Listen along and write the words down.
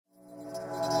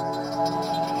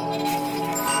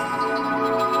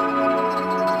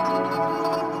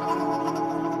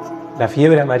La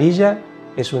fiebre amarilla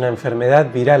es una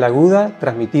enfermedad viral aguda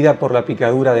transmitida por la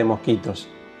picadura de mosquitos.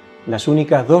 Las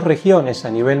únicas dos regiones a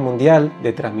nivel mundial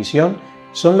de transmisión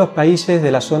son los países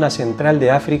de la zona central de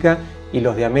África y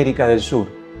los de América del Sur,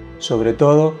 sobre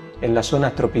todo en las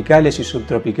zonas tropicales y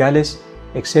subtropicales,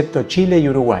 excepto Chile y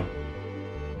Uruguay.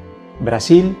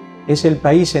 Brasil es el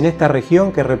país en esta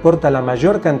región que reporta la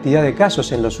mayor cantidad de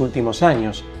casos en los últimos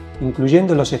años,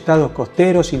 incluyendo los estados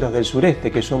costeros y los del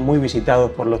sureste, que son muy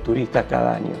visitados por los turistas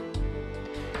cada año.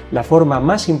 La forma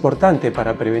más importante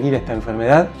para prevenir esta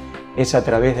enfermedad es a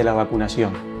través de la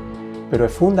vacunación, pero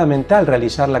es fundamental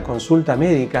realizar la consulta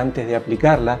médica antes de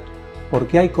aplicarla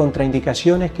porque hay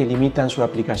contraindicaciones que limitan su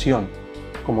aplicación,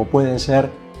 como pueden ser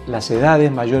las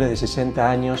edades mayores de 60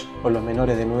 años o los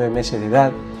menores de 9 meses de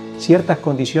edad, ciertas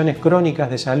condiciones crónicas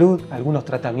de salud, algunos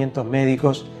tratamientos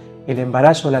médicos, el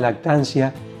embarazo, la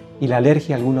lactancia y la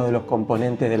alergia a algunos de los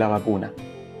componentes de la vacuna.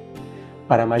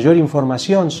 Para mayor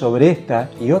información sobre esta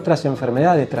y otras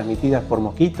enfermedades transmitidas por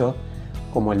mosquitos,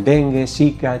 como el dengue,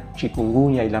 zika,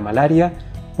 chikungunya y la malaria,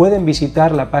 pueden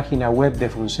visitar la página web de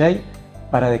FUNCEI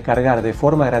para descargar de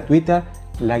forma gratuita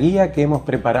la guía que hemos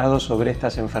preparado sobre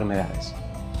estas enfermedades.